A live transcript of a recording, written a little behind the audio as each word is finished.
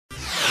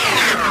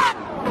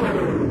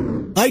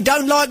They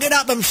don't like it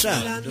up them, sir.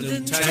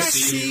 London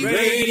Taxi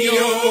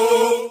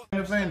Radio.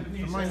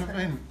 The main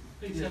event.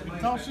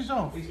 Glasses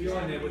off. He's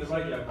behind there with the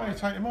radio. Oh, you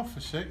take him off for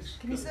 6.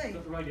 Can you see? He's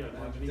got the radio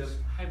on, but he's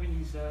having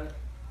his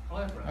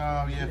eyebrows.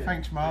 Oh yeah,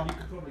 thanks Mark. You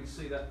can probably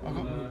see that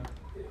on,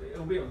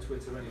 it'll be on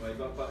Twitter anyway,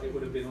 but it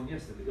would have been on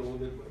yesterday. Or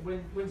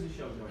when's the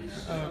show going?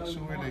 It's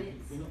already.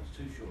 We're not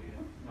too sure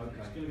yet. Okay.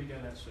 It's going to be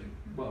going out soon.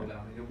 Well, I mean,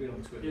 it'll be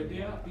on Twitter. It'll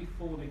be out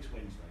before next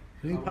Wednesday.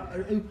 Who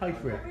paid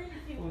for it?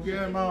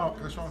 Yeah, Mark,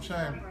 that's what I'm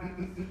saying.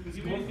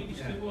 You really think he's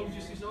still wanting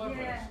just his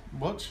eyebrows?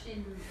 What?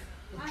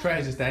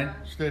 Trousers then.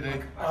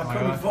 Steady. I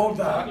couldn't afford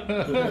that.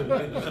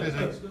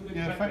 Steady.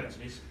 Yeah, thanks.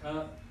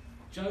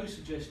 Joe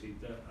suggested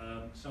that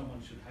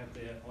someone should have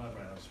their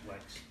eyebrows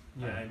waxed,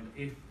 and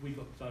if we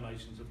got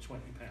donations of £20,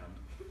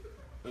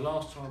 the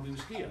last time we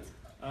was here,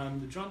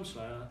 the drum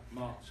slayer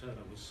Marc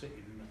Turner was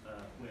sitting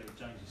where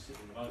James is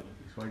sitting at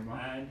the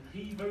moment, and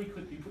he very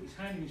quickly put his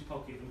hand in his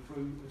pocket and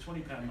threw a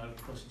 £20 note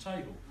across the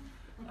table.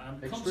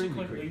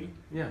 Consequently,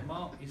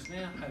 Mark is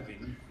now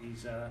having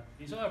his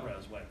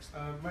eyebrows waxed.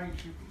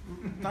 Mate,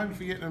 don't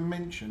forget to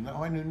mention that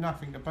I knew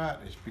nothing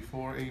about this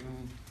before it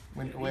even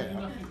went to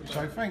air.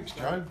 So thanks,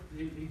 Joe.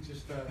 He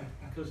just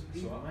because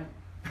he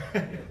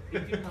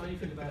didn't know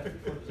anything about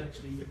it before it was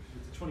actually the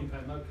 £20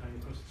 note came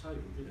across the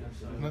table, did he?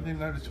 So And I didn't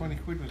know the 20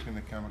 quid was going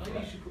to come across.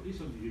 you should put this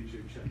on the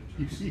YouTube channel.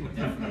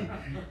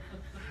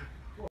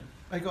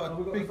 They got a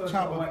We've got big the first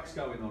tub lot of of. wax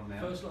going on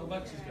now. First lot of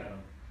wax is going on.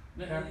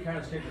 Now, how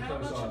much of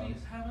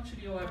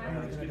the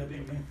eyebrow is going to be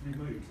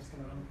removed?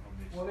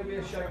 Well, there'll be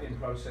a shaping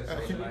process, I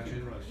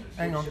imagine.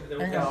 Hang on.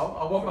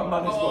 I want my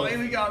money's worth. Here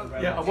we go.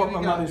 Yeah, I want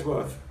my money's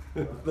worth.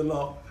 The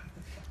lot.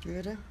 You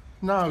ready?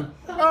 No.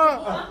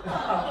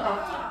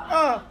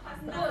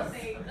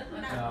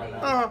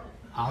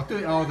 I'll do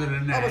it harder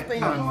than that. I was being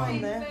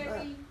behind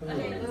there.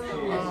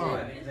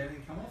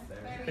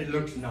 It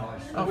looks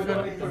nice.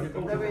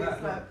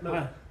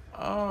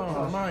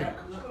 Oh, mate.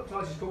 It looks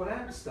like she's got an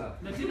hamster.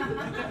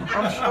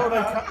 I'm sure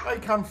they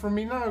come from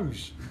me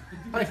nose.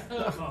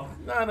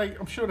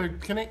 I'm sure they're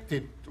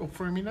connected all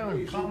through me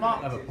nose. Can't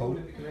Mark have a pull?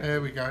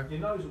 There we go. Your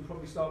nose will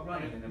probably start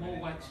running in a minute. More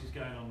wax is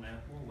going on now.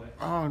 More wax.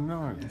 Oh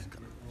no.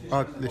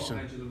 Oh, listen,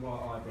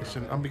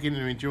 I'm beginning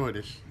to enjoy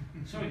this.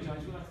 Sorry,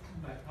 James, we'll have to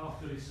come back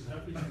after this is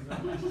over.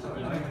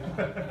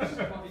 This is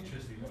quite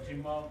interesting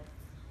watching Mark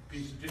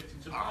being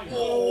subjected to pain.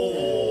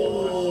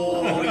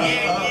 Oh,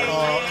 yeah.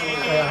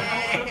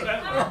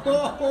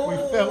 We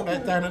felt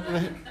that down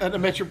at the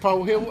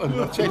Metropole Hilton,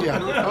 I tell you.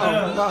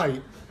 Oh,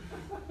 mate.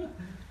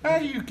 How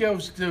you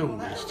girls do all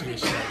this to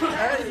yourselves?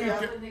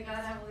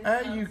 How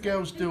you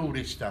girls do all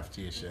this stuff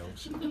to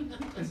yourselves?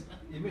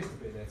 You missed a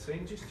bit there,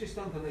 team. Just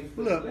underneath.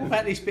 Look, what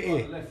about this bit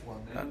here? Left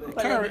one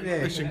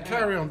there.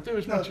 Carry on. Do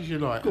as much as you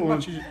like.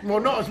 Well,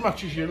 not as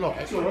much as you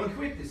like. 20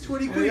 quid.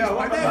 20 quid.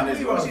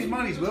 He wants his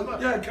money's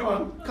worth. Yeah, come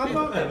on. Come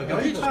on, there we go.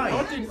 You pay.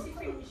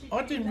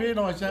 I didn't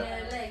realise that.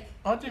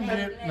 I didn't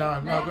realise. No,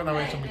 I've got no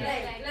answer.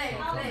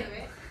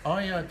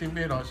 I didn't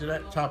realise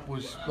that tub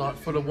was like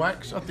full of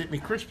wax. I dipped my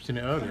crisps in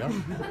it earlier.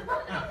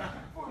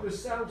 It was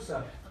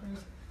salsa.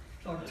 It's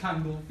like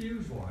tangled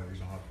fuse wires.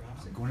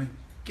 Go on,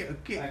 get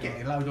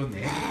a load on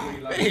there.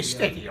 It's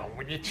steady on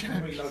when you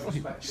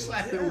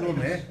Slap it all on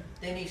there.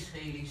 Dennis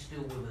Healy's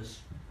still with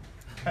us.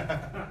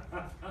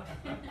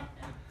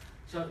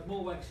 So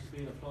more wax is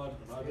being applied at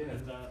the moment,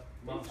 and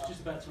Mark's just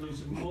about to lose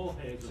some more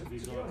hairs of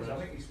his eyebrows. I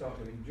think he's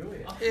starting to enjoy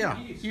it. Yeah,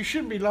 you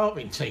shouldn't be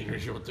laughing, Tina,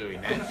 as you're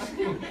doing that.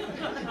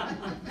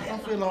 I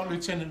feel like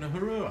Lieutenant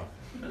Uhura.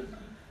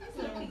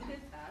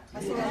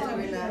 That's what I'm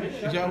doing now.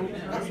 Is that all?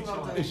 That's what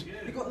I'm doing.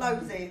 You've got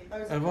nosy.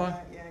 Have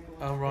I? Yeah, go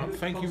on. All right.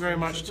 Thank you very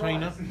much,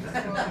 Tina. Hey,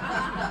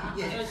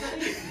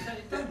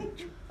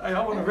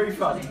 I want a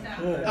refund.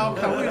 Oh,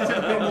 come on, a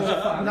bit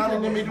more. None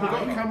in the middle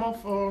got to come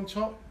off or on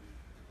top?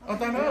 I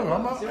don't know.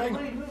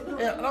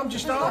 I'm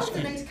just There's loads that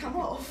asking. need to come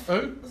off.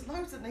 Who? There's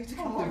loads that need to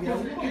come off.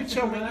 You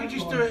tell me. You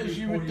just do it as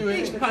you would do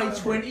He's it. paid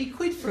 20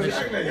 quid for it.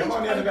 Exactly, I'm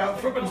only on about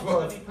Frubben's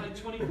worth.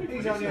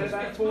 He's only had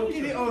about 40.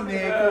 Get it on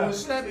there, go and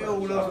slap it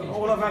all off.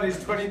 All I've had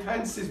is 20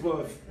 pence is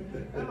worth.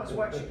 How much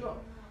wax you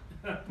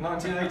got?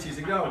 1980s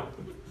ago.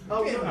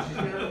 Oh, no, she's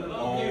going to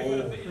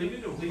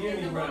the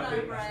union round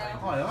bit. I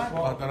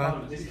don't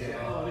know. This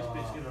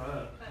bit's going to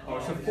hurt. Oh,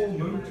 it's a full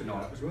moon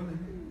tonight as well.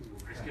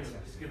 It's going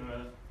to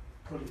hurt.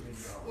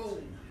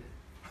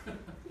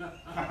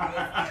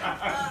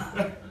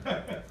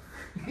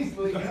 He's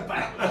looking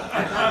back.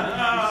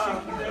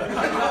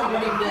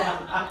 Holding him down.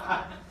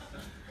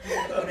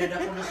 Put it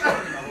up on the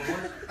screen,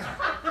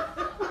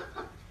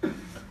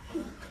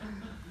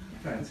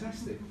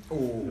 Fantastic.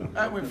 Oh,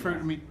 That went through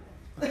to me.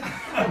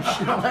 I'm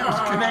sure that was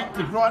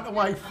connected right the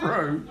way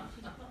through.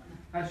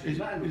 Actually, Is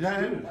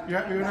that it? You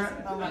happy with that?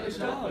 Oh,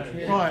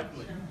 Right.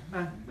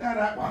 Now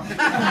that one.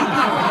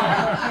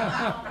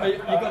 You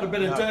got a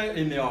bit of dirt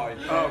in the eye.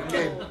 Oh,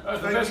 Ken.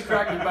 That's the best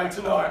crack you've made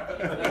tonight.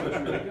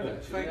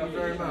 Thank you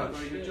very much.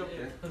 Good job,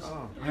 Ken.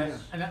 Oh,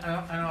 And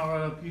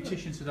our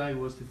beautician today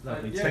was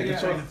lovely. Yeah,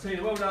 Tina.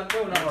 well done.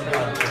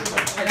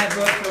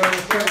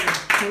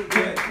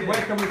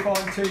 Where can we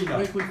find Tina?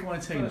 Where can we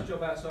find Tina?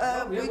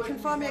 You can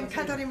find me on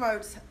Cadonin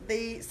Road,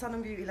 the Sun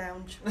and Beauty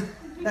Lounge.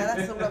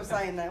 That's all I'm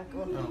saying now.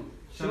 Go on.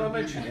 Shall I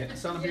mention it?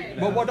 Sun and Beauty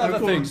Well, what other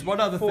things? What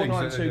other things?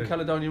 492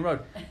 Caledonian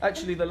Road.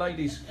 Actually, the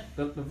ladies,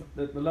 the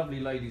lovely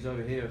ladies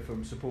over here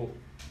from Support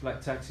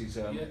Black Taxis,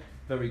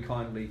 very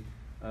kindly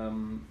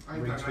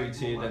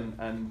retweeted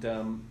and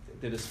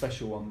did a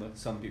special on the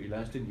Sun Beauty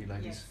Lounge, didn't you,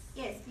 ladies?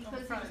 Yes,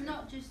 because it's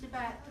not just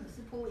about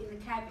supporting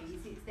the cabbies,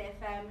 it's their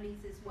families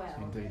as well.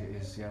 Indeed,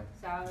 it is. Yeah,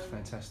 So it's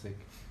fantastic.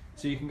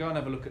 So you can go and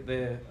have a look at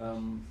their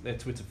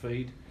Twitter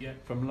feed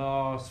from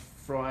last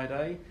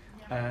Friday,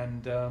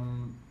 and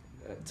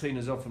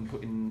Tina's often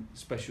putting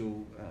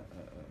special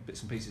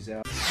bits and pieces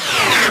out.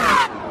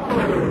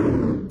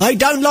 I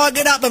don't like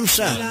it up them,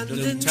 sir.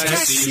 London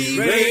Taxi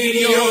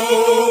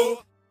Radio.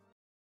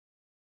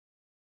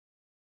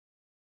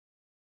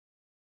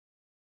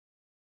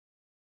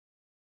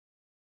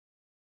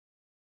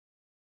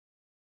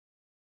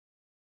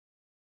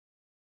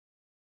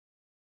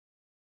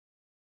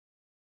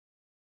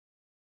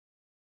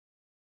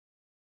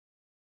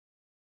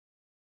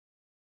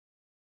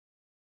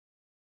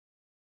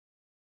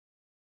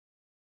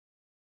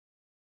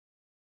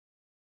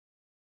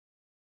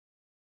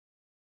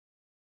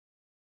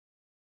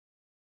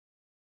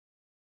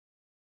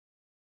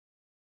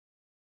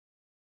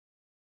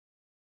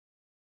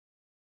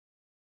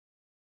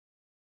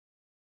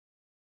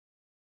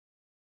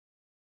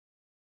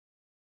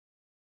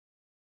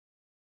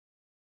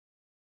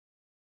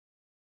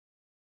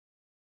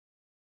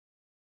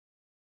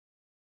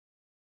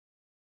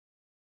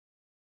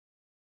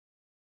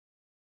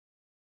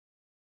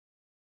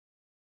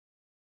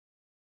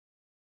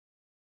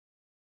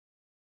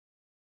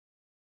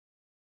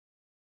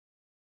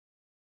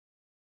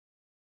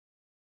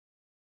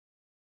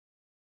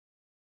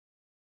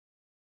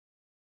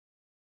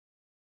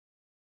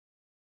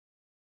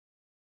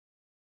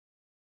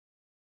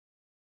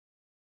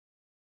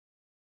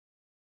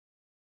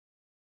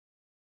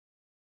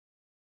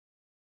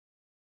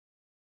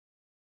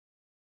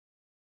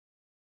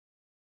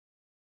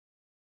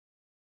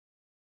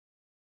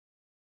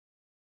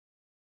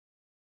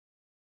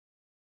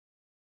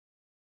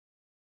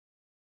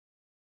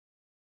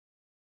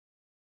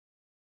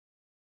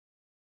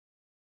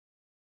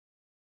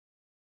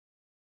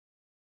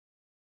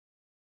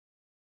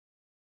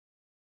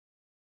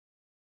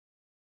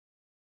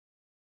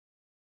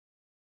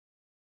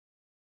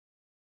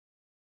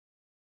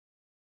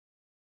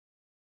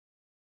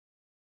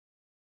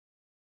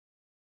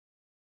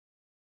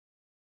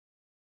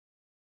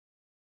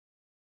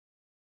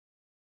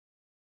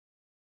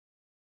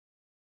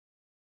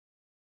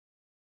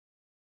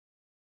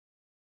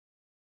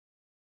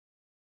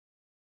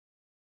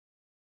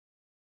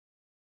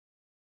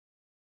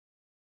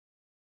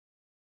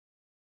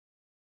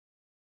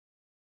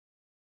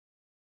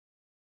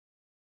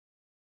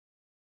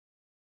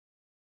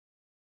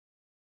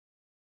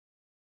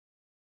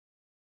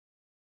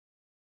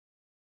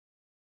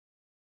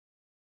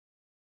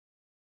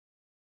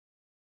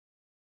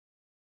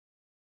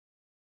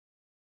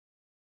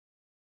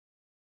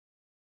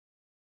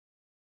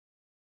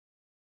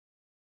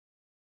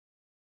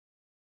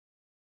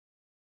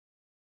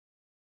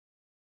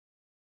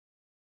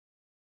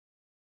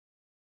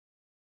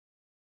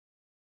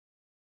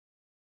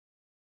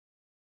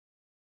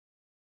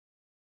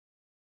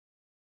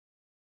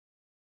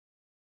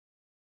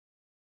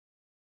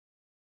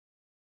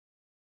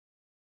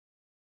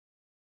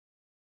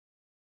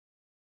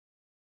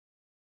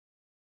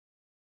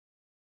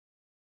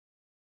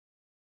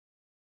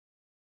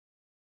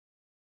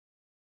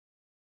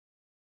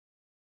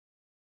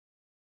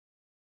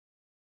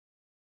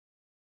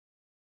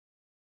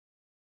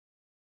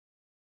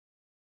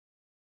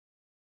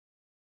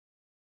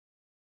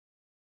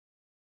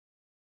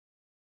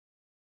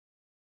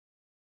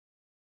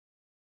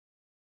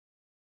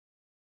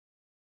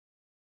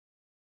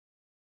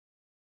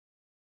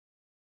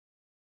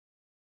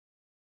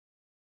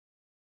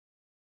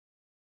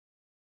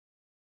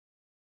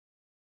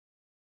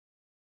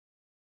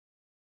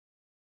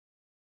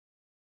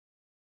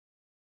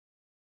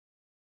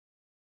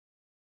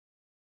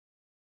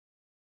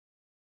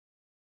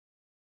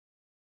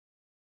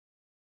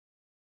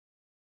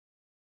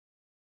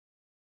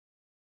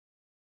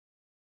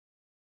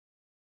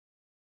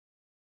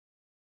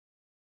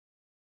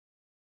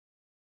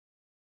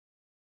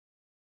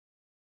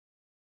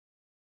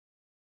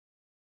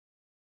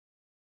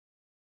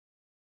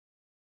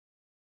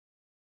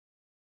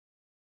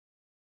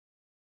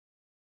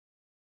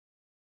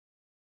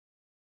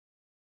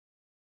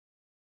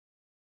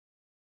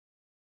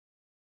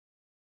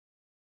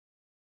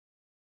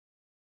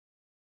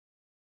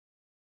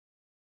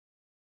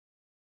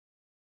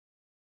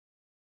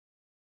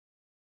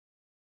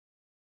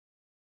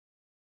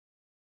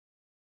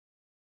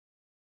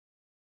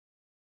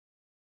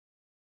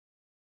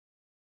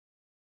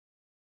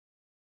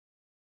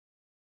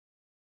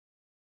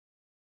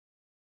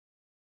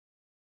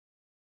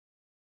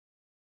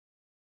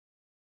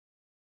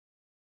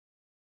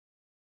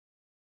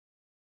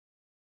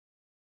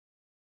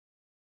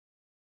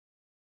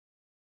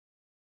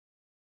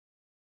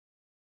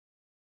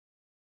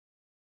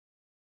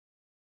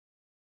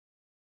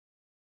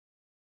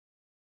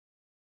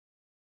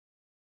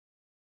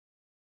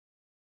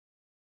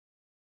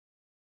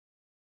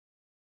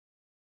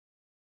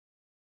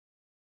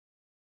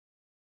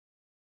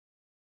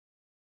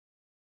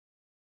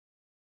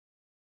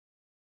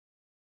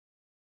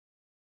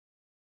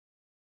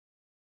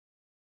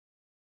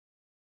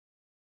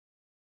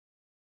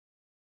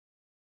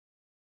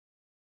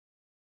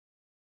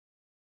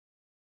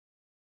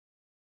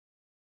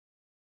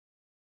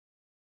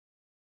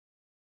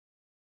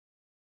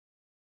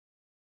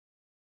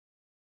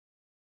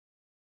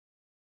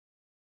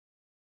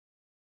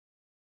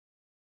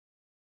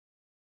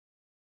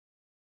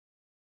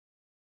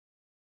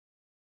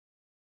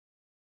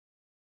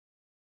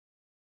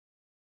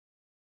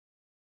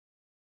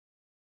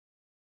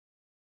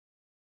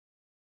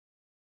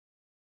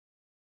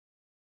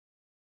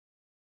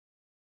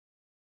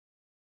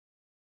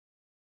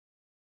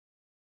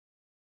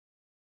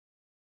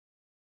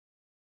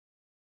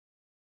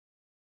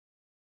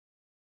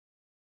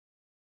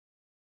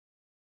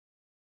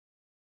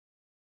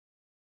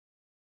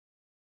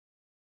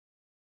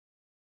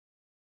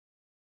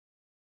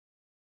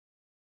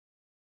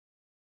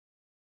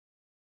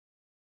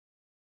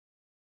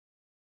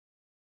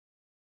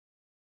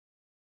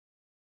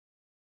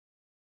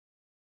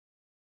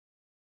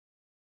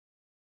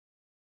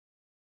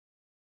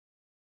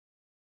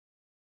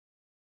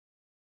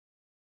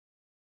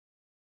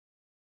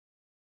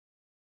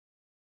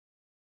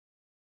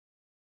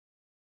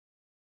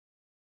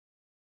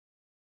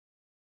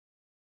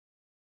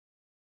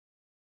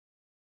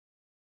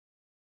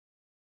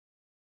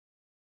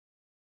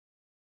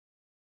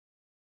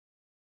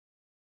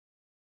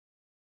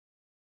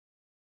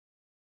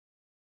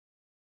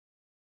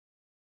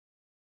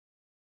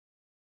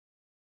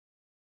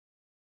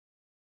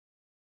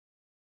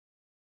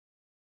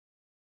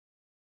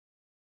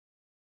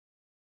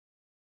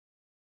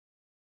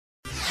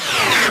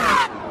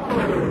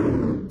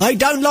 They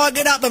don't like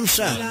it up them,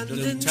 sir.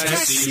 London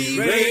Taxi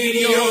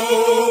Radio.